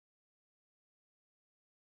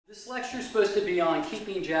This lecture is supposed to be on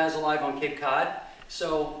keeping jazz alive on Cape Cod.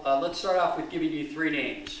 So let's start off with giving you three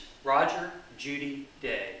names: Roger, Judy,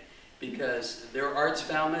 Day. Because they're Arts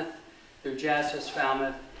Falmouth, they're Jazz Fest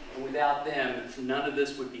Falmouth, and without them, none of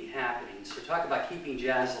this would be happening. So talk about keeping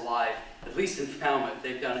jazz alive, at least in Falmouth.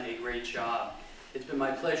 They've done a great job. It's been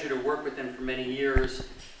my pleasure to work with them for many years,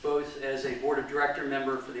 both as a board of director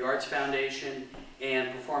member for the Arts Foundation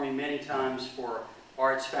and performing many times for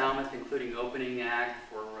Arts Falmouth, including opening act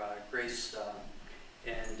for Grace,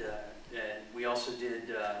 and we also did,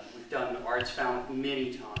 we've done Arts Falmouth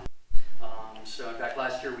many times. So in fact,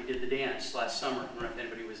 last year we did the dance last summer. I don't know if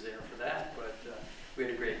anybody was there for that, but we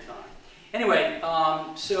had a great time. Anyway,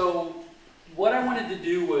 so what I wanted to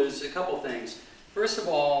do was a couple things. First of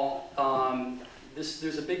all,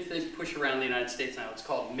 there's a big thing push around the United States now. It's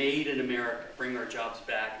called Made in America, bring our jobs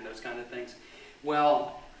back and those kind of things.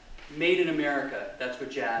 Well, Made in America, that's what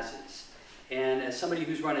jazz is. And as somebody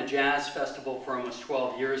who's run a jazz festival for almost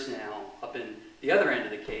 12 years now, up in the other end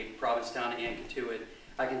of the Cape, Provincetown and Katuitt,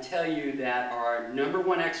 I can tell you that our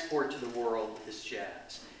 #1 export to the world is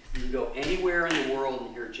jazz. You can go anywhere in the world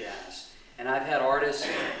and hear jazz. And I've had artists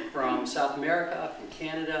from South America, from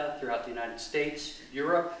Canada, throughout the United States,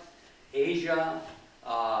 Europe, Asia,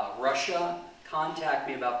 Russia, contact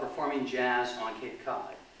me about performing jazz on Cape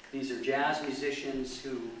Cod. These are jazz musicians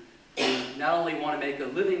who not only want to make a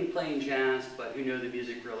living playing jazz, but who know the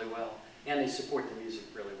music really well, and they support the music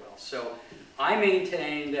really well. So I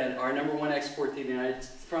maintain that our #1 export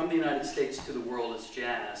from the United States to the world is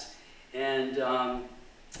jazz. And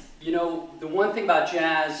you know, the one thing about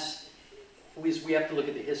jazz is we have to look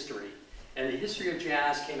at the history. And the history of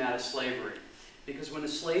jazz came out of slavery. Because when the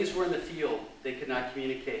slaves were in the field, they could not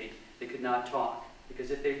communicate, they could not talk.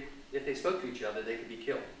 Because if they spoke to each other, they could be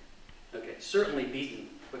killed. Okay, certainly beaten,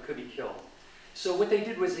 but could be killed. So what they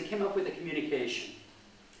did was they came up with a communication.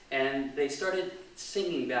 And they started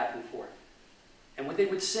singing back and forth. And what they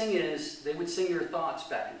would sing is, they would sing their thoughts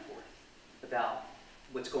back and forth about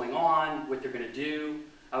what's going on, what they're going to do.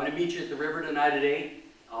 I'm going to meet you at the river tonight at 8.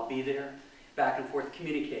 I'll be there. Back and forth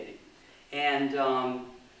communicating. And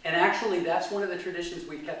actually, that's one of the traditions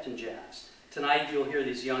we've kept in jazz. Tonight, you'll hear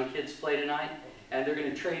these young kids play tonight, and they're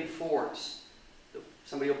going to trade fours.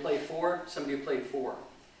 Somebody will play 4, somebody will play 4.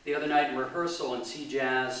 The other night in rehearsal in Sea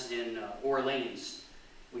Jazz in Orleans,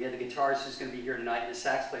 we had the guitarist who's going to be here tonight, and the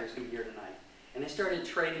sax player is going to be here tonight. And they started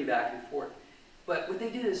trading back and forth. But what they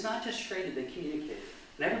did is not just traded, they communicated.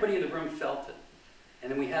 And everybody in the room felt it.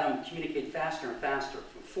 And then we had them communicate faster and faster,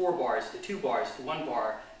 from 4 bars to 2 bars to 1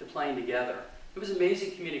 bar to playing together. It was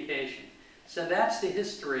amazing communication. So that's the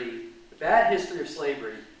history, the bad history of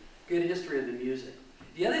slavery, good history of the music.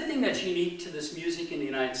 The other thing that's unique to this music in the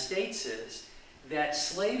United States is that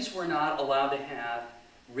slaves were not allowed to have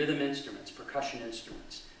rhythm instruments, percussion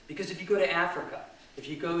instruments. Because if you go to Africa, if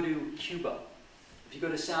you go to Cuba, if you go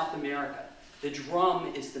to South America, the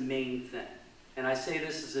drum is the main thing. And I say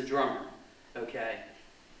this as a drummer, okay?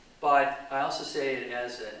 But I also say it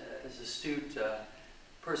as an astute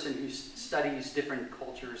person who studies different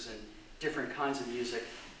cultures and different kinds of music.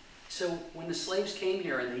 So when the slaves came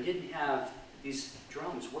here and they didn't have these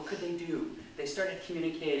drums, what could they do? They started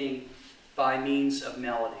communicating by means of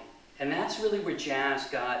melody. And that's really where jazz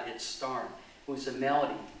got its start. It was a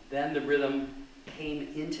melody. Then the rhythm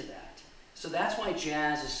came into that. So that's why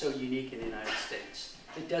jazz is so unique in the United States.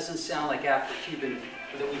 It doesn't sound like Afro-Cuban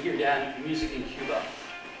that we hear down in music in Cuba.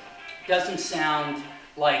 It doesn't sound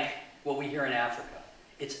like what we hear in Africa.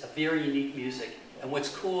 It's a very unique music. And what's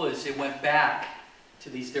cool is it went back to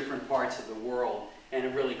these different parts of the world, and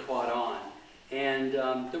it really caught on. And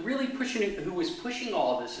who was pushing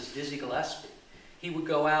all of this is Dizzy Gillespie. He would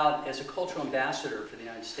go out as a cultural ambassador for the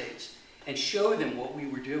United States and show them what we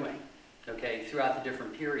were doing, okay, throughout the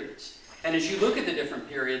different periods. And as you look at the different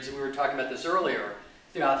periods, and we were talking about this earlier,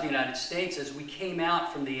 throughout the United States, as we came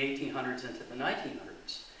out from the 1800s into the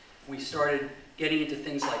 1900s, we started getting into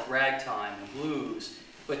things like ragtime and blues.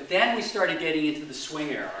 But then we started getting into the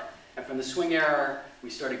swing era. And from the swing era,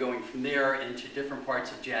 we started going from there into different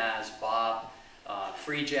parts of jazz, bop,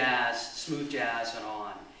 free jazz, smooth jazz, and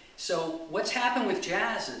on. So what's happened with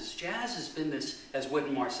jazz has been this, as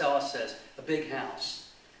Wynton Marsalis says, a big house.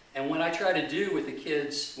 And what I try to do with the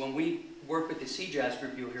kids, when we work with the Sea Jazz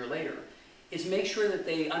group you'll hear later, is make sure that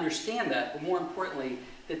they understand that, but more importantly,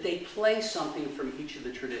 that they play something from each of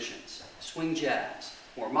the traditions. Swing jazz,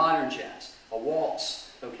 more modern jazz, a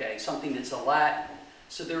waltz, okay, something that's a Latin.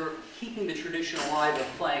 So they're keeping the tradition alive of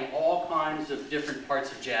playing all kinds of different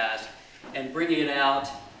parts of jazz and bringing it out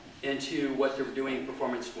into what they're doing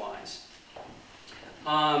performance-wise.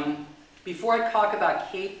 Before I talk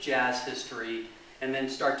about Cape jazz history, and then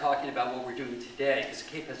start talking about what we're doing today, because the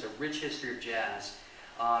Cape has a rich history of jazz.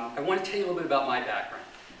 I want to tell you a little bit about my background.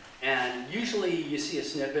 And usually you see a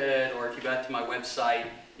snippet, or if you got to my website,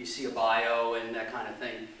 you see a bio and that kind of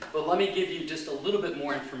thing. But let me give you just a little bit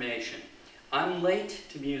more information. I'm late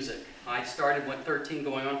to music. I started when 13,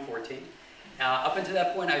 going on 14. Up until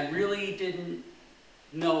that point, I really didn't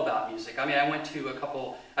know about music. I mean,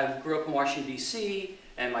 I grew up in Washington, D.C.,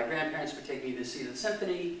 and my grandparents would take me to see the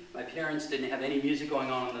symphony. My parents didn't have any music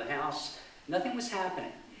going on in the house. Nothing was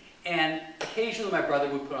happening. And occasionally my brother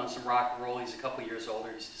would put on some rock and roll. He's a couple years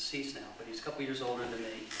older. He's deceased now, but he's a couple years older than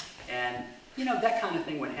me. And, you know, that kind of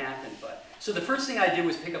thing would happen. So the first thing I did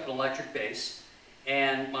was pick up an electric bass,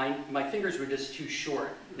 and my fingers were just too short.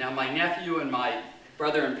 Now, my nephew and my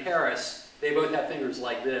brother in Paris, they both have fingers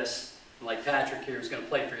like this. Like Patrick here, who's going to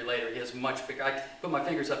play for you later, he has much bigger. I put my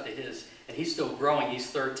fingers up to his, and he's still growing.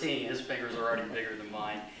 He's 13. His fingers are already bigger than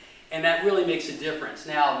mine. And that really makes a difference.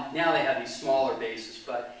 Now they have these smaller basses,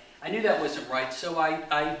 but I knew that wasn't right, so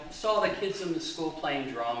I saw the kids in the school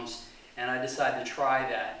playing drums, and I decided to try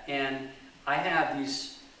that. And I have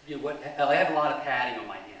these, I have a lot of padding on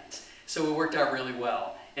my hands, so it worked out really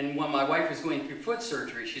well. And when my wife was going through foot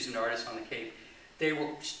surgery, she's an artist on the Cape,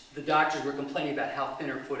 the doctors were complaining about how thin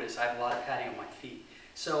her foot is. I have a lot of padding on my feet.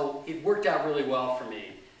 So it worked out really well for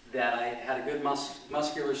me that I had a good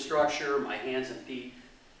muscular structure, my hands and feet,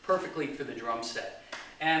 perfectly for the drum set.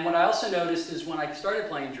 And what I also noticed is when I started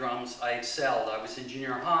playing drums, I excelled. I was in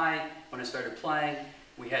junior high when I started playing.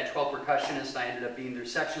 We had 12 percussionists. I ended up being their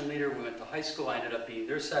section leader. We went to high school. I ended up being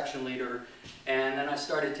their section leader. And then I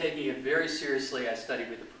started taking it very seriously. I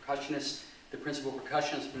studied with the percussionist, the principal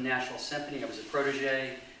percussionist of the National Symphony. I was a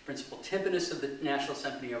protege. Principal timpanist of the National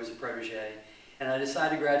Symphony. I was a protege. And I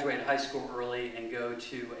decided to graduate high school early and go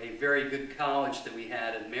to a very good college that we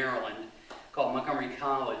had in Maryland called Montgomery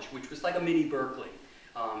College, which was like a mini Berkeley.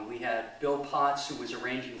 We had Bill Potts, who was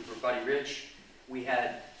arranging for Buddy Rich. We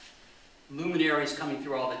had luminaries coming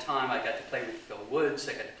through all the time. I got to play with Phil Woods.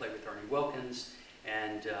 I got to play with Ernie Wilkins.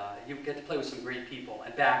 And you get to play with some great people.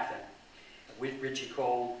 And back then, with Richie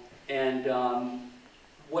Cole. And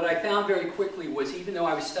what I found very quickly was, even though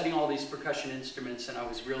I was studying all these percussion instruments and I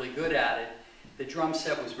was really good at it, the drum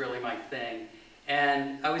set was really my thing.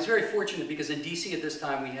 And I was very fortunate because in DC at this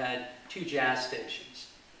time we had 2 jazz stations.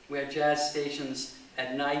 We had jazz stations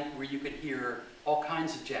at night where you could hear all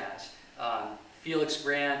kinds of jazz. Felix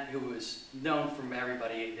Grant, who was known from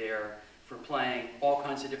everybody there for playing all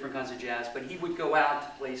kinds of different kinds of jazz, but he would go out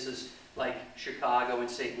to places like Chicago and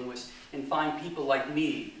St. Louis and find people like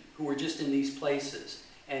me who were just in these places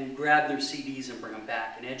and grab their CDs and bring them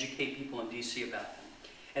back and educate people in DC about them.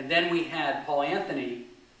 And then we had Paul Anthony,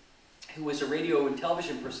 who was a radio and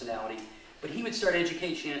television personality, but he would start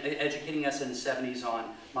educating us in the 70s on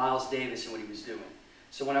Miles Davis and what he was doing.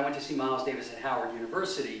 So when I went to see Miles Davis at Howard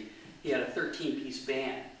University, he had a 13-piece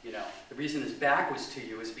band. You know, the reason his back was to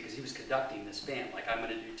you is because he was conducting this band, like I'm going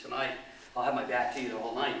to do tonight. I'll have my back to you the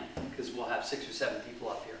whole night because we'll have 6 or 7 people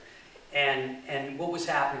up here. And what was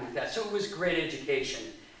happening with that? So it was great education,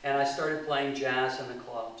 and I started playing jazz in the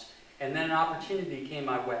clubs. And then an opportunity came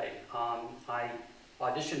my way. I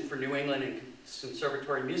auditioned for New England in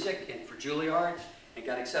Conservatory Music and for Juilliard and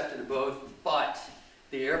got accepted to both, but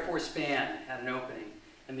the Air Force Band had an opening,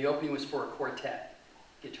 and the opening was for a quartet,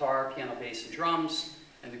 guitar, piano, bass, and drums,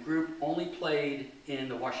 and the group only played in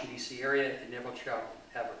the Washington, D.C. area and never traveled,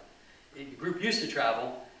 ever. The group used to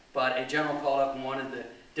travel, but a general called up and wanted the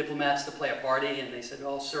diplomats to play a party, and they said,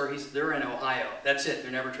 "Oh, sir, they're in Ohio. That's it.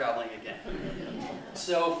 They're never traveling again."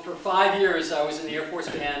 So for 5 years, I was in the Air Force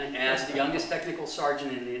Band as the youngest technical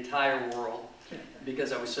sergeant in the entire world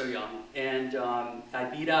because I was so young. And I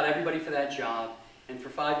beat out everybody for that job. And for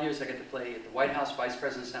 5 years, I got to play at the White House, Vice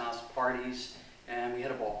President's house, parties, and we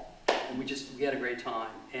had a ball. And we had a great time.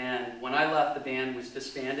 And when I left, the band was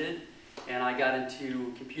disbanded, and I got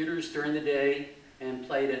into computers during the day and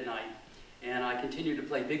played at night. And I continued to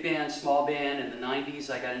play big band, small band. In the 90s,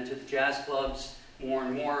 I got into the jazz clubs more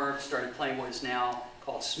and more, started playing what is now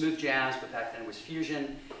called smooth jazz, but back then it was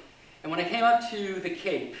fusion. And when I came up to the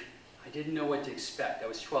Cape, I didn't know what to expect. That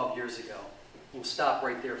was 12 years ago. We'll stop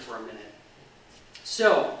right there for a minute.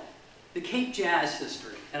 So, the Cape jazz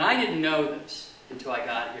history, and I didn't know this until I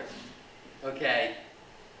got here. Okay,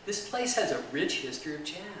 this place has a rich history of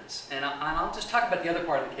jazz. And I'll just talk about the other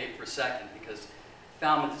part of the Cape for a second, because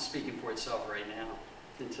Falmouth is speaking for itself right now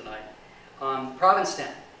and tonight.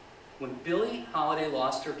 Provincetown. When Billie Holiday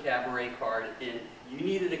lost her cabaret card, and you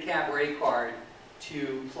needed a cabaret card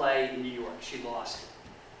to play in New York, she lost it.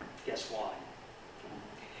 Guess why?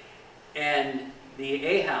 And the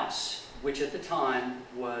A House which at the time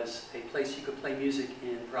was a place you could play music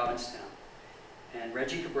in Provincetown. And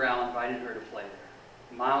Reggie Cabral invited her to play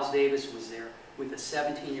there. Miles Davis was there with a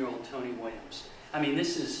 17-year-old Tony Williams. I mean,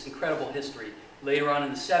 this is incredible history. Later on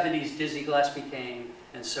in the 70s, Dizzy Gillespie came,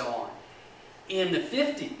 and so on. In the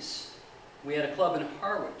 50s, we had a club in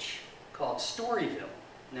Harwich called Storyville.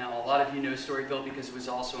 Now, a lot of you know Storyville because it was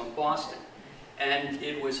also in Boston. And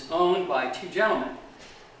it was owned by two gentlemen,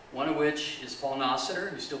 one of which is Paul Nossiter,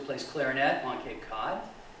 who still plays clarinet on Cape Cod.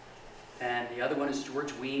 And the other one is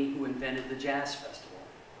George Wein, who invented the Jazz Festival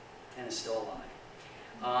and is still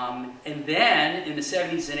alive. And then, in the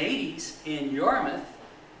 70s and 80s, in Yarmouth,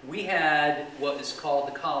 we had what is called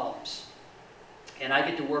the Columns. And I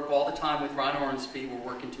get to work all the time with Ron Ormsby.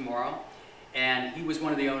 We're working tomorrow. And he was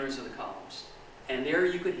one of the owners of the Columns. And there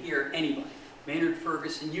you could hear anybody. Maynard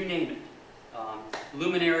Ferguson, you name it.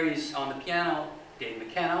 Luminaries on the piano, Dave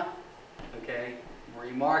McKenna, okay,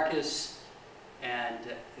 Marie Marcus, and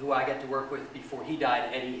who I got to work with before he died,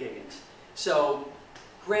 Eddie Higgins. So,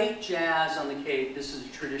 great jazz on the Cape. This is a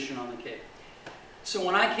tradition on the Cape. So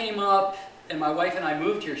when I came up, and my wife and I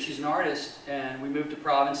moved here, she's an artist, and we moved to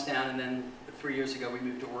Provincetown, and then 3 years ago we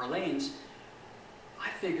moved to Orleans, I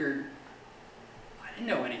figured, I didn't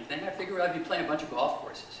know anything. I figured I'd be playing a bunch of golf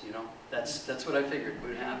courses, you know. That's what I figured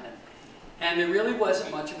would happen. And there really wasn't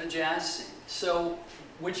much of a jazz scene. So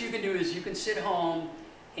what you can do is you can sit home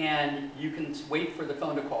and you can wait for the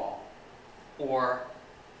phone to call, or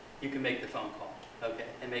you can make the phone call, okay,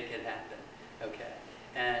 and make it happen, okay.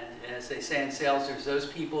 And as they say in sales, there's those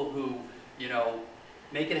people who, you know,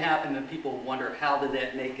 make it happen, and people wonder, how did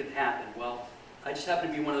that make it happen? Well, I just happen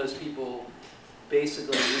to be one of those people,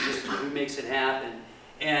 basically, who makes it happen.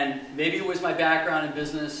 And maybe it was my background in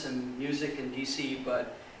business and music in DC,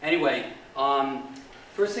 but anyway,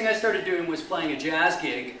 first thing I started doing was playing a jazz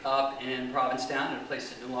gig up in Provincetown, in a place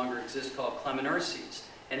that no longer exists called Clement Ursies.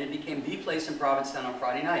 And it became the place in Provincetown on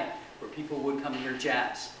Friday night where people would come and hear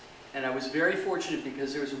jazz. And I was very fortunate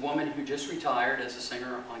because there was a woman who just retired as a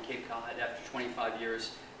singer on Cape Cod after 25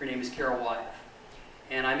 years. Her name is Carol Wyeth.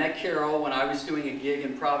 And I met Carol when I was doing a gig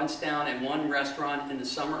in Provincetown in one restaurant in the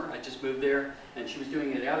summer. I just moved there, and she was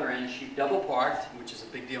doing it at the other end. She double parked, which is a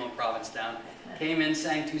big deal in Provincetown, came in,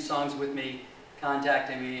 sang 2 songs with me,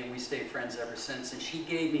 contacted me, and we stayed friends ever since. And she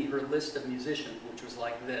gave me her list of musicians, which was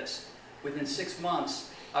like this. Within 6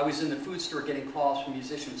 months, I was in the food store getting calls from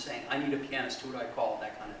musicians saying, I need a pianist, who do I call,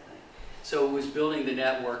 that kind of thing. So it was building the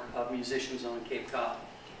network of musicians on Cape Cod.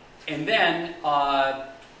 And then,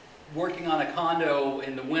 working on a condo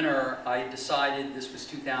in the winter, I decided, this was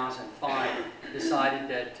 2005, decided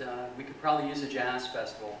that we could probably use a jazz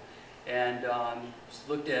festival. And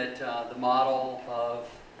looked at the model of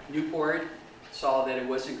Newport, saw that it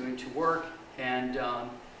wasn't going to work, and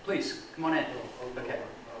please, come on in. Okay.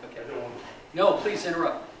 Okay. No, please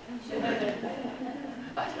interrupt.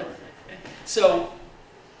 So,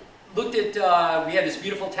 looked at, we had this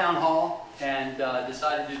beautiful town hall, and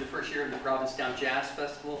decided to do the first year of the Provincetown Jazz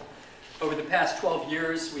Festival. Over the past 12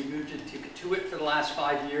 years, we moved to Katuitt for the last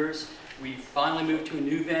 5 years. We finally moved to a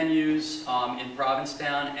new venues in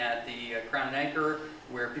Provincetown at the Crown and Anchor,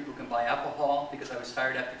 where people can buy alcohol, because I was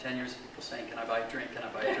tired after 10 years of people saying, can I buy a drink, can I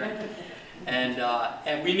buy a drink?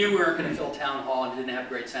 And we knew we weren't going to fill town hall and didn't have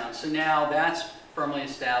great sound. So now that's firmly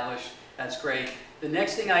established. That's great. The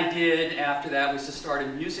next thing I did after that was to start a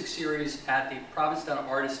music series at the Provincetown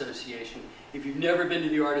Art Association. If you've never been to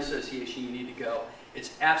the Art Association, you need to go.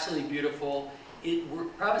 It's absolutely beautiful.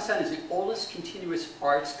 Provincetown is the oldest continuous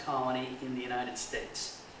arts colony in the United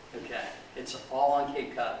States. Okay, it's all on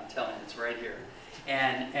Cape Cod, I'm telling you, it's right here.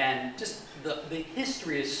 And just the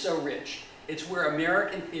history is so rich. It's where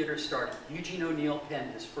American theater started. Eugene O'Neill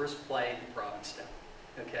penned his first play in Provincetown.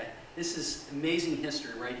 Okay, this is amazing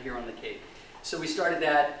history right here on the Cape. So we started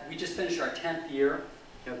that. We just finished our 10th year.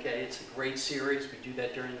 Okay, it's a great series. We do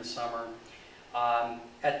that during the summer.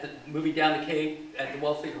 Moving down the Cape at the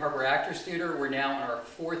Wellfleet Harbor Actors Theater, we're now in our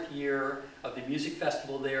 4th year of the music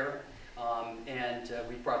festival there.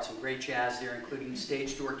 We've brought some great jazz there, including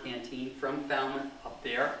Stage Door Canteen from Falmouth up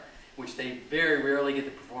there, which they very rarely get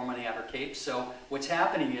to perform on the Outer Cape. So what's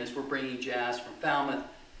happening is we're bringing jazz from Falmouth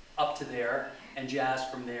up to there, and jazz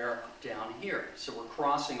from there up down here. So we're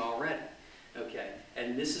crossing already. Okay,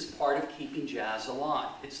 and this is part of keeping jazz alive.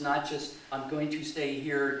 It's not just, I'm going to stay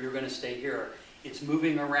here, you're going to stay here. It's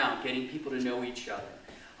moving around, getting people to know each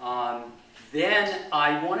other. Then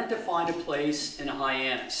I wanted to find a place in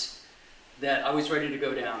Hyannis that I was ready to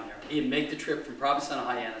go down there. Even make the trip from Provincetown to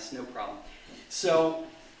Hyannis, no problem. So,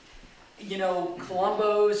 you know,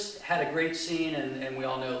 Columbo's had a great scene, and we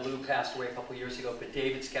all know Lou passed away a couple years ago, but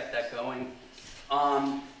David's kept that going.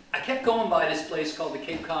 I kept going by this place called the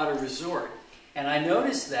Cape Cod Resort, and I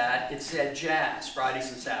noticed that it said jazz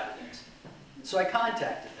Fridays and Saturdays. So I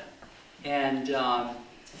contacted them, and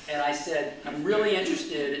I said, I'm really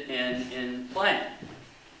interested in playing.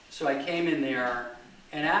 So I came in there,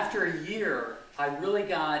 and after a year, I really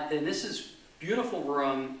got, and this is a beautiful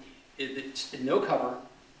room, it's no cover,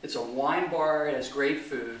 it's a wine bar, it has great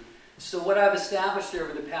food. So what I've established there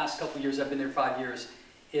over the past couple of years, I've been there 5 years,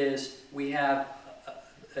 is we have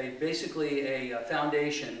basically a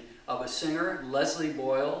foundation of a singer, Leslie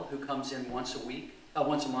Boyle, who comes in once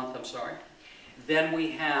a month, I'm sorry. Then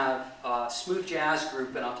we have a smooth jazz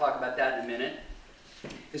group, and I'll talk about that in a minute.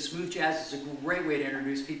 Because smooth jazz is a great way to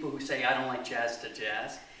introduce people who say, I don't like jazz, to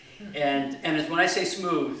jazz. And when I say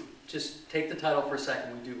smooth, just take the title for a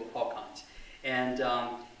second, we do all kinds. And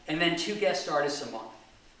then 2 guest artists a month.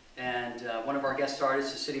 And one of our guest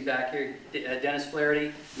artists is sitting back here, Dennis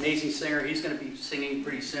Flaherty, amazing singer. He's going to be singing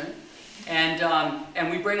pretty soon. And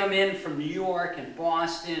we bring them in from New York and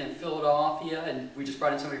Boston and Philadelphia, and we just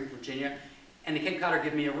brought in somebody from Virginia. And the Cape Codder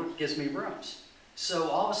gives me rooms. So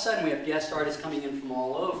all of a sudden we have guest artists coming in from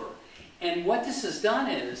all over. And what this has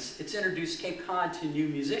done is it's introduced Cape Cod to new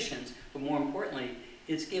musicians, but more importantly,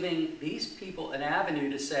 it's giving these people an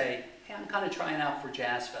avenue to say, hey, I'm kind of trying out for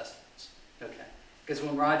jazz festivals. Okay. Because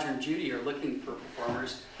when Roger and Judy are looking for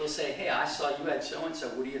performers, they'll say, hey, I saw you had so-and-so,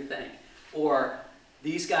 what do you think? Or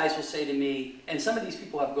these guys will say to me, and some of these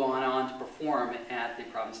people have gone on to perform at the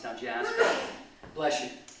Provincetown Jazz Festival. Bless you.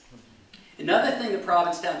 Another thing the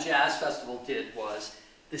Provincetown Jazz Festival did was,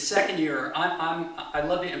 the second year, I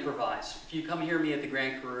love to improvise. If you come hear me at the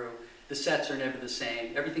Grand Karoo, the sets are never the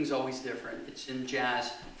same. Everything's always different. It's in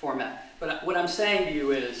jazz format. But what I'm saying to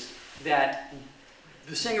you is that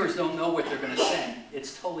the singers don't know what they're going to sing.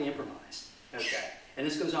 It's totally improvised. Okay. And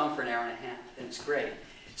this goes on for an hour and a half, and it's great.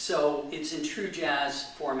 So it's in true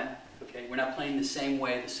jazz format. Okay. We're not playing the same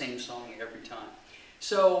way, the same song every time.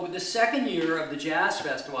 So the second year of the Jazz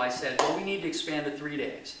Festival, I said, well, we need to expand to 3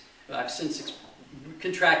 days. I've since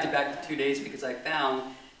contracted back to 2 days because I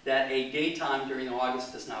found that a daytime during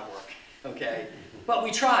August does not work. Okay? But we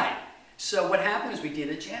tried. So what happened is we did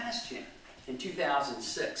a jazz jam in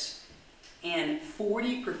 2006. And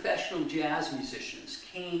 40 professional jazz musicians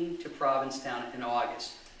came to Provincetown in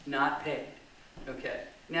August, not paid. Okay?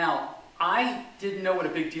 Now, I didn't know what a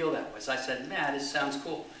big deal that was. I said, man, this sounds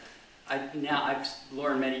cool. I've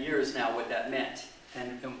learned many years now what that meant,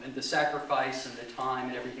 and the sacrifice and the time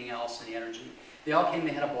and everything else and the energy. They all came,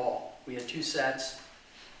 they had a ball. We had 2 sets.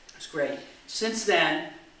 It was great. Since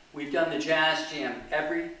then, we've done the Jazz Jam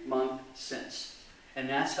every month since. And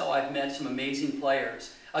that's how I've met some amazing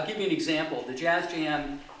players. I'll give you an example. The Jazz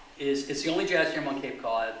Jam it's the only Jazz Jam on Cape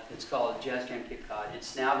Cod. It's called Jazz Jam Cape Cod.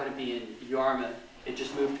 It's now going to be in Yarmouth. It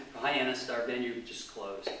just moved to Hyannis. Our venue just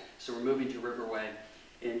closed. So we're moving to Riverway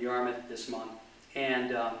in Yarmouth this month.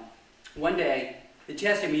 And one day, the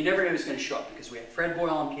Jazz Jam, you never knew he was going to show up because we had Fred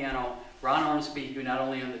Boyle on piano, Ron Ormsby, who not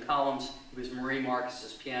only owned the columns, he was Marie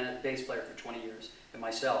Marcus's bass player for 20 years, and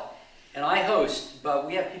myself. And I host, but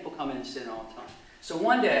we have people come in and sit in all the time. So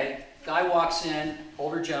one day, guy walks in,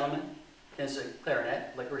 older gentleman, has a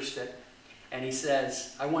clarinet, licorice stick, and he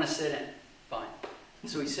says, I want to sit in. Fine.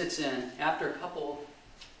 So he sits in. After a couple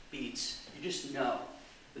beats, you just know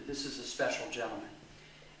that this is a special gentleman.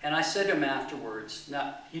 And I said to him afterwards,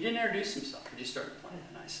 now, he didn't introduce himself, he just started playing.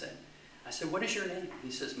 And I said, what is your name? He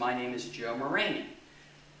says, my name is Joe Maraney.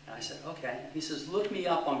 And I said, okay. He says, look me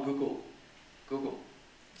up on Google.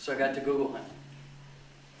 So I got to Google him.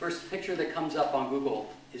 First picture that comes up on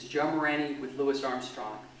Google is Joe Maraney with Louis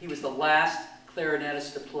Armstrong. He was the last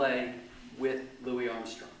clarinetist to play with Louis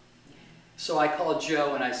Armstrong. So I called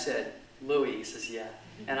Joe and I said, Louis? He says, yeah.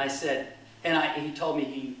 And I said, he told me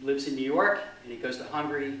he lives in New York, and he goes to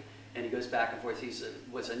Hungary, and he goes back and forth. He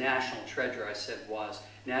was a national treasure, I said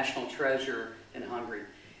national treasure in Hungary.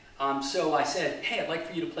 So I said, hey, I'd like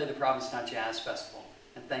for you to play the Provincetown Jazz Festival.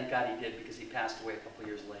 And thank God he did, because he passed away a couple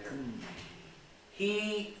years later.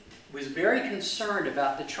 He was very concerned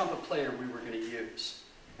about the trumpet player we were going to use.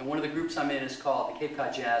 And one of the groups I'm in is called the Cape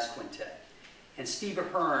Cod Jazz Quintet. And Steve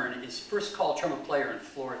Ahern is first call trumpet player in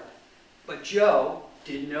Florida. But Joe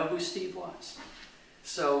didn't know who Steve was.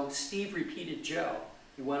 So Steve repeated Joe.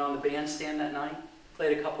 He went on the bandstand that night,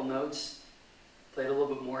 played a couple notes, played a little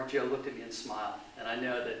bit more. Joe looked at me and smiled. And I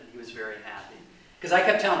know that he was very happy. Because I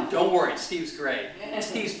kept telling him, don't worry, Steve's great. And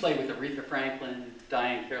Steve's played with Aretha Franklin,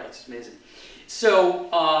 Diane Carroll. It's amazing. So,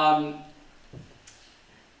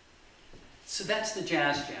 so that's the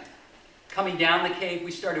Jazz Jam. Coming down the Cape,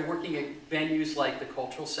 we started working at venues like the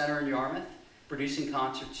Cultural Center in Yarmouth, producing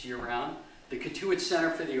concerts year-round, the Cotuit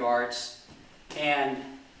Center for the Arts, and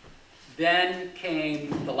Then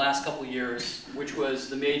came the last couple of years, which was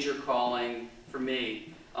the major calling for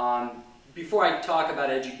me. Before I talk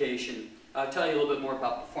about education, I'll tell you a little bit more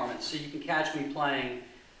about performance. So you can catch me playing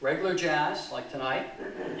regular jazz, like tonight.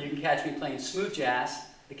 You can catch me playing smooth jazz,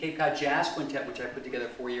 the Cape Cod Jazz Quintet, which I put together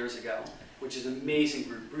 4 years ago, which is an amazing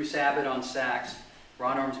group. Bruce Abbott on sax,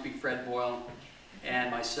 Ron Ormsby, Fred Boyle,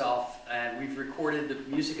 and myself. And we've recorded, the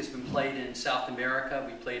music has been played in South America.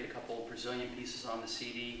 We played a couple of Brazilian pieces on the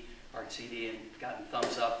CD, our CD, and gotten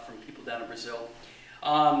thumbs up from people down in Brazil.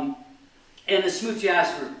 And the smooth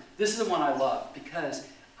jazz group, this is the one I love, because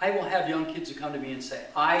I will have young kids who come to me and say,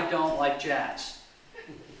 I don't like jazz.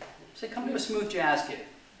 Say, come to a smooth jazz gig,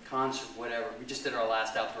 concert, whatever. We just did our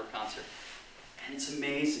last outdoor concert. And it's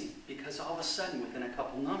amazing, because all of a sudden, within a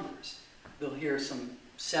couple numbers, they'll hear some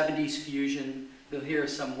 70s fusion, they'll hear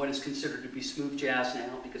some what is considered to be smooth jazz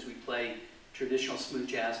now, because we play traditional smooth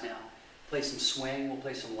jazz now. Play some swing, we'll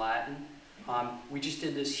play some Latin. We just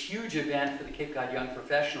did this huge event for the Cape Cod Young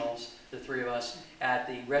Professionals, the three of us, at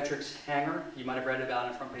the Retrix Hangar. You might have read about it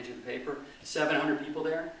on the front page of the paper. 700 people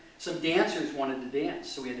there. Some dancers wanted to dance,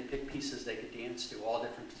 so we had to pick pieces they could dance to, all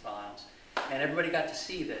different styles. And everybody got to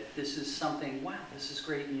see that this is something, wow, this is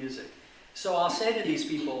great music. So I'll say to these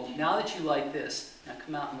people, now that you like this, now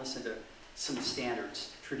come out and listen to some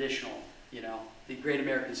standards, traditional, you know, the Great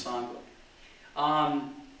American Songbook.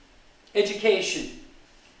 Education.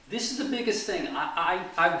 This is the biggest thing. I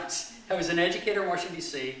was an educator in Washington,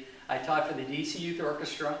 D.C. I taught for the D.C. Youth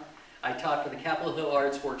Orchestra. I taught for the Capitol Hill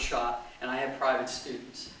Arts Workshop, and I had private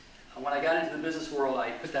students. When I got into the business world,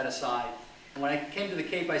 I put that aside. And when I came to the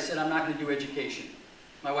Cape, I said, I'm not going to do education.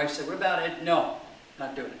 My wife said, what about it? No,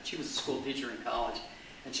 not doing it. She was a school teacher in college.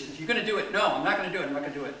 And she said, you're going to do it? No, I'm not going to do it. I'm not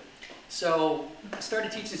going to do it. So I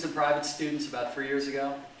started teaching some private students about 3 years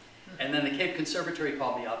ago. And then the Cape Conservatory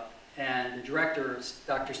called me up. And the director,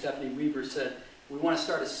 Dr. Stephanie Weaver, said, we want to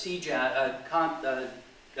start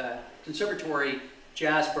a conservatory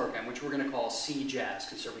jazz program, which we're going to call C Jazz,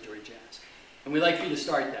 Conservatory Jazz. And we'd like for you to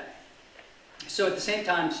start that. So at the same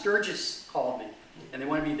time, Sturgis called me, and they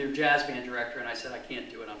wanted me their jazz band director, and I said, I can't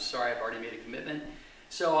do it. I'm sorry, I've already made a commitment.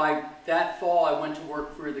 So that fall, I went to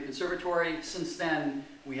work for the conservatory. Since then,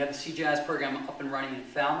 we have the C Jazz program up and running in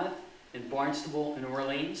Falmouth, in Barnstable, in New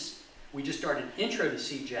Orleans. We just started Intro to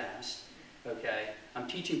C Jazz, okay? I'm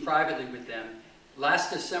teaching privately with them.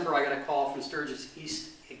 Last December, I got a call from Sturgis East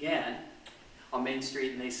again on Main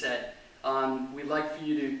Street, and they said, we'd like for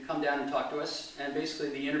you to come down and talk to us. And basically,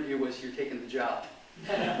 the interview was, you're taking the job.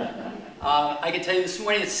 I can tell you this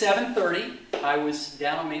morning at 7:30, I was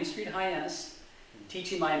down on Main Street, Hyannis,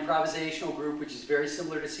 teaching my improvisational group, which is very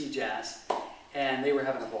similar to C Jazz, and they were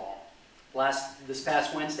having a ball. This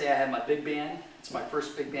past Wednesday, I had my big band. It's my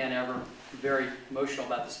first big band ever. I'm very emotional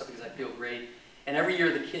about this stuff because I feel great. And every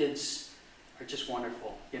year, the kids are just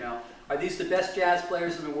wonderful, you know. Are these the best jazz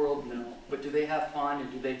players in the world? No. But do they have fun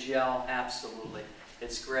and do they gel? Absolutely.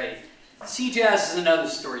 It's great. C Jazz is another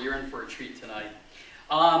story. You're in for a treat tonight.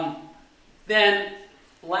 Then,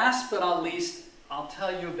 last but not least, I'll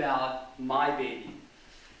tell you about my baby.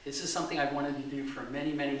 This is something I've wanted to do for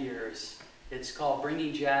many, many years. It's called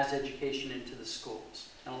bringing jazz education into the schools.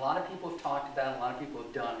 And a lot of people have talked about it, a lot of people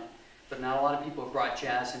have done it, but not a lot of people have brought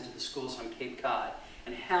jazz into the schools on Cape Cod.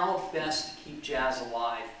 And how best to keep jazz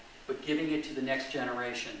alive, but giving it to the next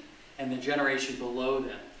generation and the generation below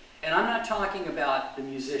them. And I'm not talking about the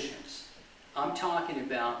musicians. I'm talking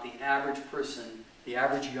about the average person, the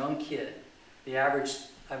average young kid, the average,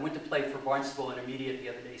 I went to play for Barnstable Intermediate the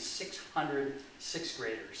other day, 600 sixth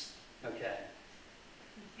graders, okay?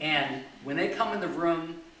 And when they come in the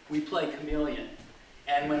room, we play Chameleon.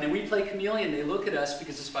 And when we play Chameleon, they look at us,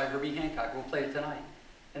 because it's by Herbie Hancock, we'll play it tonight.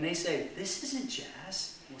 And they say, this isn't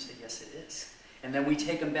jazz. And we'll say, yes, it is. And then we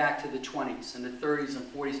take them back to the 20s and the 30s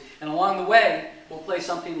and 40s. And along the way, we'll play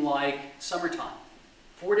something like Summertime.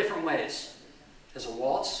 4 different ways. As a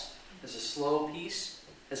waltz, as a slow piece,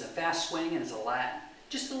 as a fast swing, and as a Latin.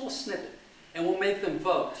 Just a little snippet. And we'll make them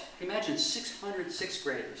vote. Imagine 600 sixth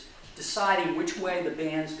graders deciding which way the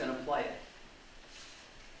band's going to play it.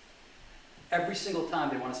 Every single time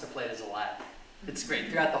they want us to play it as a Latin. It's great.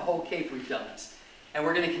 Throughout the whole Cape, we've done this. And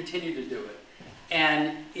we're going to continue to do it.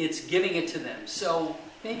 And it's giving it to them. So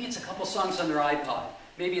maybe it's a couple songs on their iPod.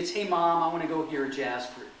 Maybe it's, hey mom, I want to go hear a jazz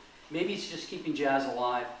group. Maybe it's just keeping jazz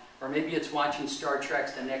alive. Or maybe it's watching Star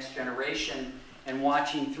Trek's The Next Generation and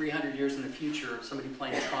watching 300 years in the future, somebody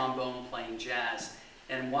playing trombone, playing jazz.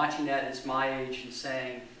 And watching that as my age and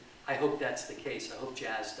saying, I hope that's the case. I hope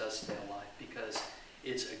jazz does stay alive, because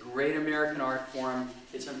it's a great American art form.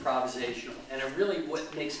 It's improvisational. And it really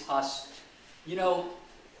what makes us, you know,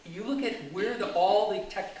 you look at where all the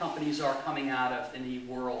tech companies are coming out of in the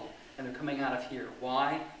world, and they're coming out of here.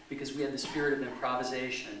 Why? Because we have the spirit of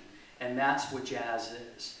improvisation, and that's what jazz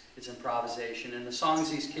is. It's improvisation, and the songs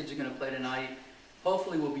these kids are going to play tonight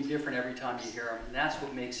hopefully will be different every time you hear them, and that's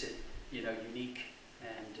what makes it, you know, unique.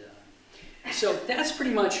 And so that's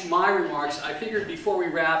pretty much my remarks. I figured before we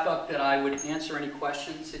wrap up that I would answer any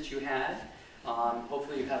questions that you had.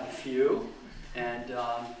 Hopefully you have a few, and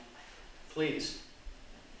please.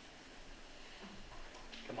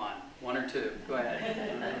 Come on, one or two. Go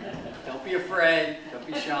ahead. Don't be afraid. Don't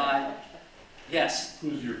be shy. Yes?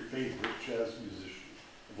 Who's your favorite jazz musician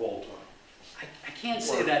of all time? I can't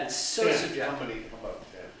say that. It's so 10. subjective. How many? How about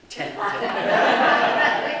 10.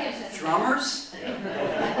 Drummers?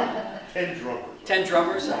 Yeah. 10 drummers. 10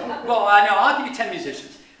 drummers? Well, I know. I'll give you 10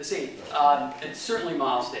 musicians. Let's see. It's certainly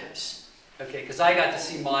Miles Davis. Okay, because I got to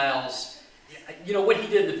see Miles. You know, what he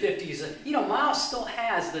did in the 50s. You know, Miles still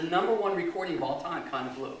has the #1 recording of all time, Kind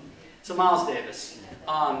of Blue. So Miles Davis.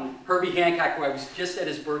 Herbie Hancock, who I was just at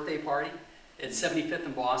his birthday party at 75th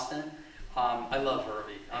in Boston. I love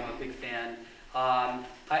Herbie. I'm a big fan.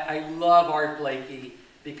 I love Art Blakey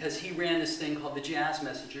because he ran this thing called the Jazz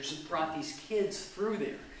Messengers and brought these kids through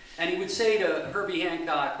there. And he would say to Herbie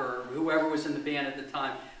Hancock or whoever was in the band at the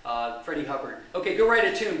time, Freddie Hubbard, okay, go write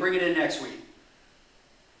a tune, bring it in next week.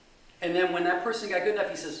 And then when that person got good enough,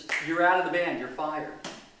 he says, you're out of the band, you're fired.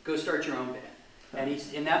 Go start your own band.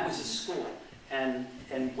 And that was his school. And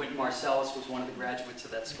Wynton Marsalis was one of the graduates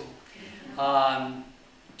of that school.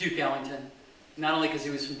 Duke Ellington, not only because he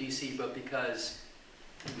was from DC, but because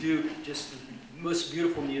Duke, just most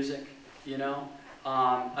beautiful music, you know.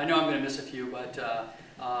 I know I'm going to miss a few, but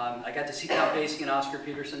I got to see Count Basie and Oscar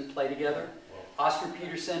Peterson play together. Oscar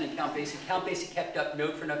Peterson and Count Basie. Count Basie kept up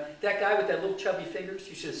note for note. That guy with that little chubby fingers,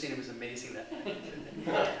 you should have seen it, was amazing.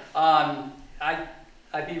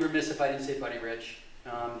 I'd be remiss if I didn't say Buddy Rich.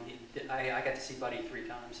 I got to see Buddy 3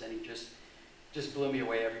 times, and he just blew me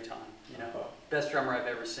away every time. You know, best drummer I've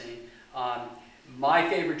ever seen. My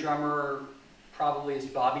favorite drummer probably is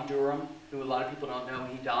Bobby Durham, who a lot of people don't know.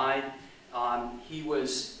 He died. He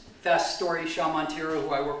was fast story. Sean Montero, who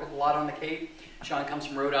I work with a lot on the Cape. Sean comes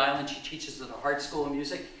from Rhode Island. She teaches at the Hart School of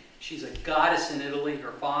Music. She's a goddess in Italy.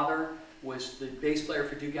 Her father was the bass player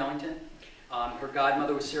for Duke Ellington. Her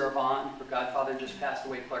godmother was Sarah Vaughan. Her godfather just passed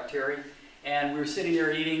away, Clark Terry. And we were sitting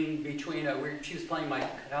there eating between, she was playing my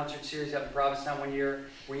concert series up in Provincetown one year.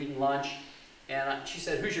 We're eating lunch. And she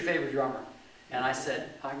said, who's your favorite drummer? And I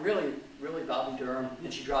said, I'm really Bobby Durham.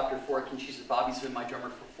 And she dropped her fork and she said, Bobby's been my drummer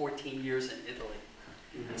for 14 years in Italy.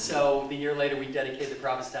 Mm-hmm. So the year later, we dedicated the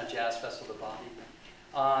Provincetown Jazz Festival to Bobby.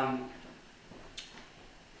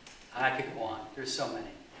 I could go on. There's so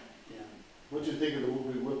many. Yeah. What did you think of the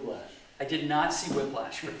movie Whiplash? I did not see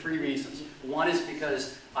Whiplash for 3 reasons. One is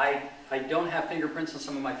because I don't have fingerprints on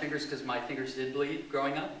some of my fingers because my fingers did bleed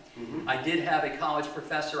growing up. Mm-hmm. I did have a college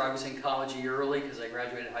professor. I was in college a year early because I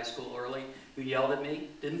graduated high school early, who yelled at me.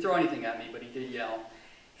 Didn't throw anything at me, but he did yell.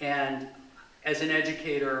 And as an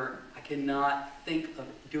educator, I cannot think of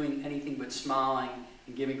doing anything but smiling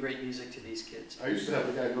and giving great music to these kids. I used to have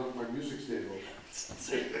a guy go to my music stand.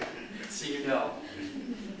 So you know.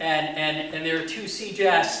 And there are 2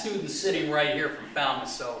 C-Jazz students sitting right here from Falmouth,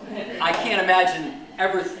 so I can't imagine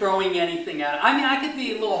ever throwing anything at it. I mean, I could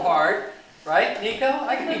be a little hard, right, Nico?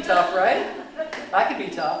 I could be tough, right? I could be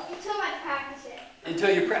tough. Until I practice it. Until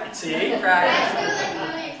you practice. See? Practice. Like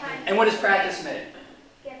a million times. And what does practice mean?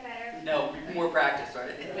 Get better. No, more practice,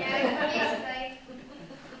 right? Yeah,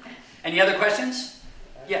 Any other questions?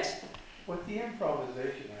 Yes? With the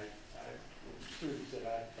improvisation, with the students that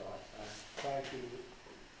I've taught, I try to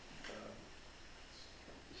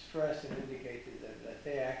stress and indicate to them that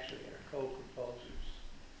they actually are co-composers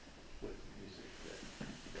with the music.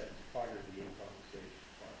 That's part of the improvisation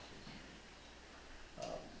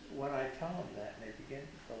process. When I tell them that, and they begin,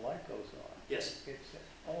 the light goes on. Yes. It's,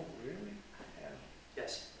 oh, really? And,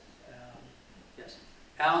 yes. Yes.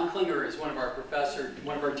 Alan Klinger is one of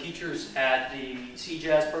our teachers at the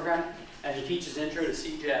C-Jazz program, and he teaches Intro to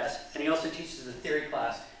C-Jazz, and he also teaches a theory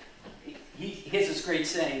class. He has this great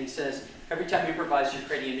saying. He says, every time you improvise, you're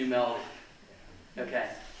creating a new melody. Okay.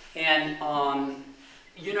 And,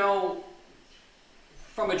 you know,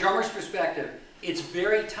 from a drummer's perspective, it's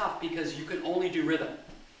very tough because you can only do rhythm.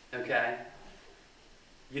 Okay?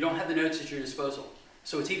 You don't have the notes at your disposal.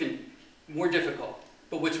 So it's even more difficult.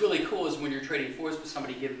 But what's really cool is when you're trading fours with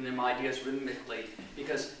somebody, giving them ideas rhythmically,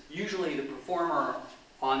 because usually the performer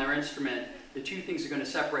on their instrument, the 2 things are going to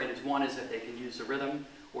separate is one is if they can use the rhythm,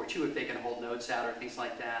 or 2 if they can hold notes out or things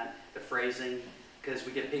like that, the phrasing, because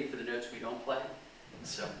we get paid for the notes we don't play.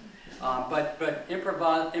 So, But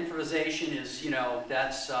improvisation is,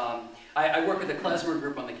 that's, I work with a klezmer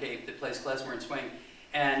group on the Cape that plays klezmer and swing.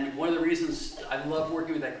 And one of the reasons I love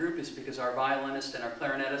working with that group is because our violinist and our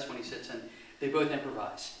clarinetist, when he sits in, they both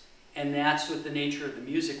improvise. And that's what the nature of the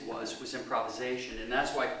music was improvisation. And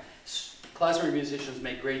that's why klezmer musicians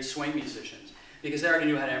make great swing musicians, because they already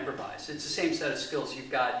knew how to improvise. It's the same set of skills.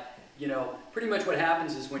 You've got, pretty much what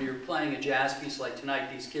happens is when you're playing a jazz piece like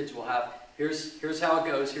tonight, these kids will have, here's how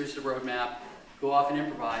it goes, here's the roadmap, go off and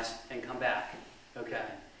improvise, and come back, okay?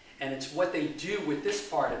 And it's what they do with this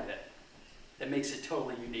part of it that makes it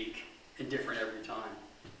totally unique and different every time.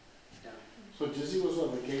 Yeah. So Dizzy was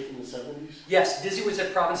on the Cape in the 70s? Yes, Dizzy was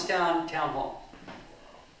at Provincetown Town Hall.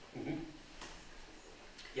 Mm-hmm.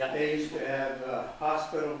 Yeah. They used to have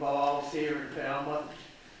hospital balls here in Falmouth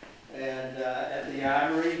and at the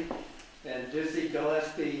Armory. And Dizzy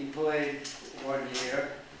Gillespie played one year.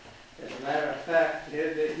 As a matter of fact,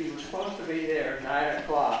 he was supposed to be there at 9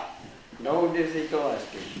 o'clock. No Dizzy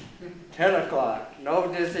Gillespie. 10 o'clock, no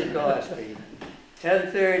Dizzy Gillespie.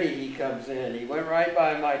 10:30 he comes in. He went right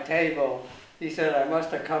by my table. He said, I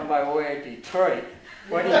must have come by way of Detroit.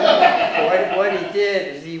 What he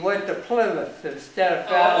did is he went to Plymouth instead of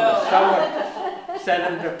Falmouth. Someone sent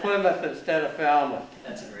him to Plymouth instead of Falmouth.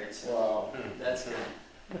 That's a great song. Wow. That's good.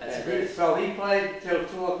 That's And great. so he played till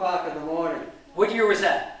 2 o'clock in the morning. What year was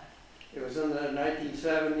that? It was in the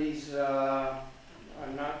 1970s.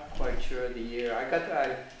 I'm not quite sure of the year.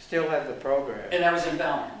 I still have the program. And that was in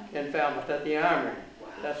Falmouth. In Falmouth at the Armory. Wow.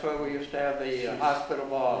 That's where we used to have the hospital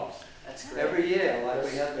balls. That's great. Every year, like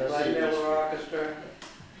we had the That's Glenn Miller interesting. Orchestra.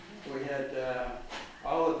 We had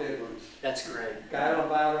all the big ones. That's great. Guy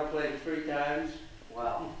Lovato played 3 times.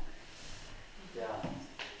 Wow. Yeah.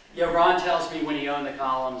 Yeah, Ron tells me when he owned the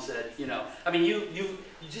columns that, you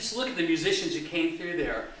just look at the musicians who came through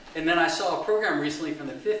there. And then I saw a program recently from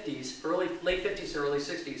the 50s, late 50s to early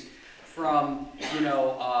 60s, from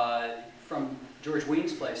George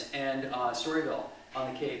Weems' place and Storyville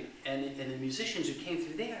on the Cape, and the musicians who came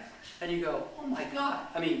through there. And you go, oh my God.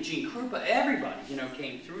 I mean, Gene Krupa, everybody,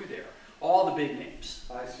 came through there. All the big names.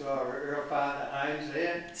 I saw Earl Father Hines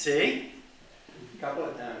there See? a couple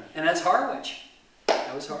of times. And that's Harwich.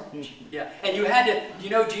 That was Harwich. Yeah. And you had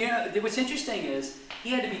to, what's interesting is he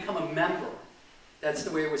had to become a member. That's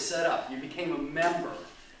the way it was set up. You became a member,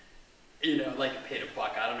 like paid a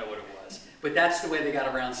buck. I don't know what it was. But that's the way they got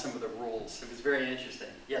around some of the rules. It was very interesting.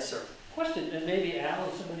 Yes, sir. Question, and maybe Al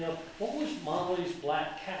or somebody else, what was Molly's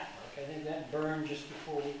Black Cat like? I think that burned just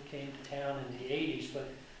before we came to town in the 80s, but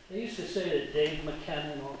they used to say that Dave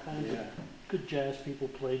McKenna and all kinds of good jazz people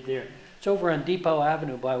played there. It's over on Depot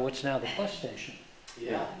Avenue by what's now the bus station.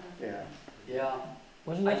 Yeah. Yeah. Yeah.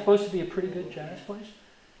 Wasn't that supposed to be a pretty good jazz place?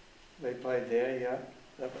 They played there, yeah.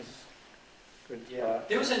 That was good spot.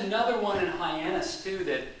 There was another one in Hyannis, too,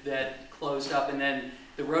 that closed up, and then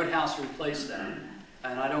the Roadhouse replaced that.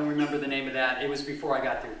 And I don't remember the name of that. It was before I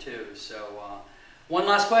got there, too. So, one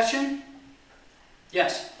last question?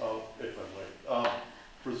 Yes. If I might.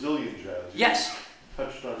 Brazilian jazz. Yes.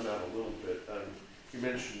 Touched on that a little bit. You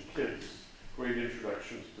mentioned kids. Great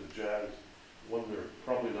introductions to jazz. One they're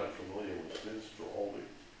probably not familiar with, Vince Stroll.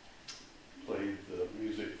 Played the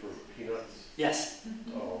music for Peanuts. Yes.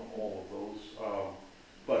 All of those.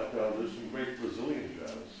 But there's some great Brazilian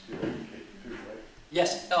jazz here in Cape too, right?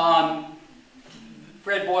 Yes.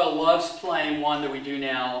 Fred Boyle loves playing one that we do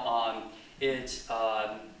now. It's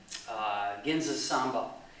Ginza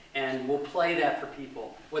Samba. And we'll play that for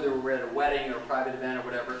people, whether we're at a wedding or a private event or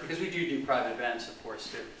whatever, because we do private events, of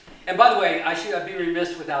course, too. And by the way, I'd be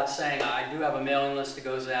remiss without saying I do have a mailing list that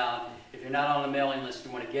goes out. If you're not on the mailing list,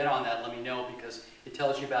 you want to get on that, let me know, because it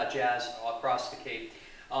tells you about jazz all across the Cape.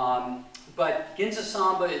 But Ginza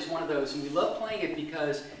Samba is one of those, and we love playing it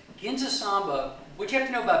because Ginza Samba, what you have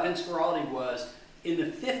to know about Vince Guaraldi was, in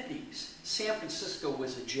the 50s, San Francisco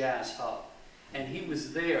was a jazz hub. And he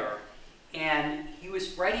was there, and he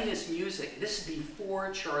was writing this music. This is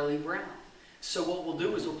before Charlie Brown. So what we'll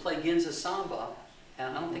do is we'll play Ginza Samba,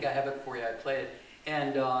 and I don't think I have it for you, I play it,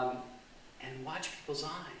 and watch people's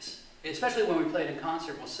eyes. Especially when we play it in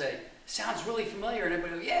concert, we'll say, sounds really familiar, and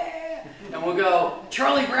everybody will go, yeah! And we'll go,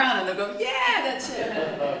 Charlie Brown, and they'll go, yeah, that's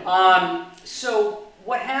it. So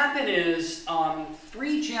what happened is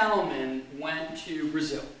 3 gentlemen went to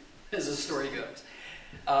Brazil, as the story goes.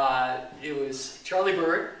 It was Charlie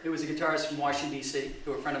Bird, who was a guitarist from Washington, D.C.,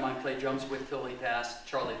 who a friend of mine played drums with till he passed.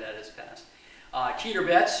 Charlie, that has passed. Keeter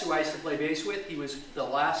Betts, who I used to play bass with, he was the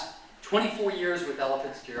last 24 years with Ella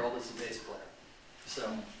Fitzgerald as a bass player. So,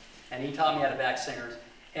 and he taught me how to back singers.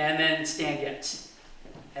 And then Stan Getz.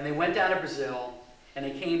 And they went down to Brazil, And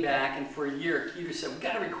they came back, and for a year, Keeter said, "We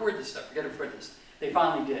got to record this stuff. We got to record this." They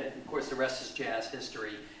finally did. Of course, the rest is jazz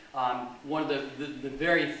history. One of the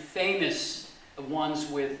very famous ones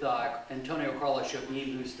with Antonio Carlos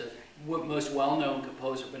Jobim, who's the most well-known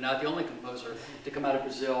composer, but not the only composer to come out of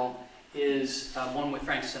Brazil, is one with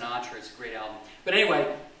Frank Sinatra. It's a great album. But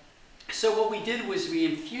anyway, so what we did was we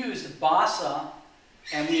infused bossa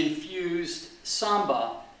and we infused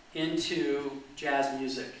samba into jazz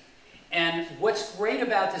music. And what's great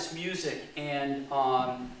about this music, and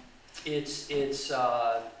it's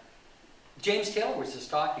James Taylor was just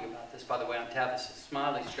talking about this, by the way, on Tavis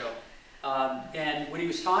Smiley's show. And what he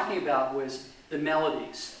was talking about was the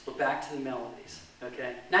melodies. We're back to the melodies,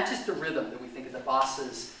 okay? Not just the rhythm that we think of the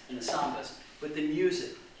bossas and the sambas, but the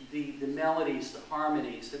music, the melodies, the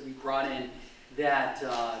harmonies that we brought in that,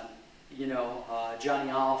 Johnny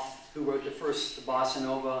Alf, who wrote the first bossa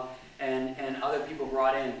nova, and other people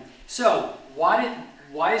brought in. So,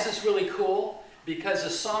 why is this really cool? Because the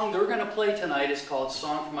song they're going to play tonight is called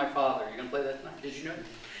Song for My Father. You're going to play that tonight? Did you know?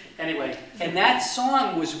 Anyway, and that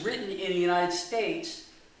song was written in the United States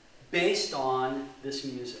based on this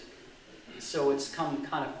music. So it's come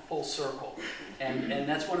kind of full circle. And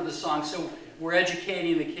that's one of the songs. So we're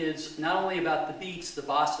educating the kids not only about the beats, the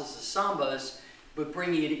bossas, the sambas, but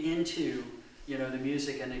bringing it into, the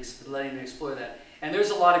music and letting them explore that. And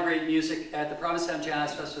there's a lot of great music at the Provincetown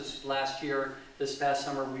Jazz Festival last year. This past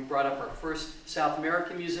summer, we brought up our first South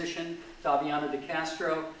American musician, Fabiano de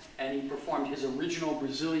Castro, and he performed his original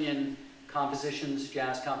Brazilian compositions,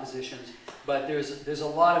 jazz compositions. But there's a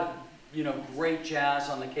lot of great jazz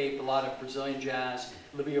on the Cape, a lot of Brazilian jazz.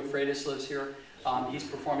 Livio Freitas lives here. He's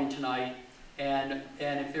performing tonight. And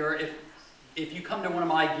if you come to one of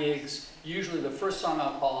my gigs, usually the first song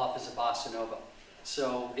I'll call off is a bossa nova.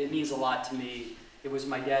 So it means a lot to me. It was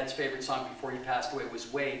my dad's favorite song before he passed away. It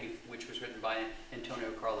was Wave, which was written by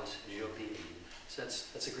Antonio Carlos Jobim. So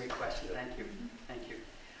that's a great question. Thank you. Thank you.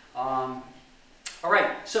 All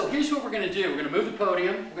right, so here's what we're going to do. We're going to move the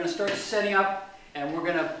podium. We're going to start setting up, and we're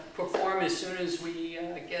going to perform as soon as we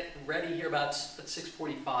get ready here about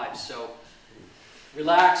 6:45. So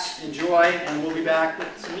relax, enjoy, and we'll be back with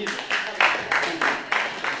some music.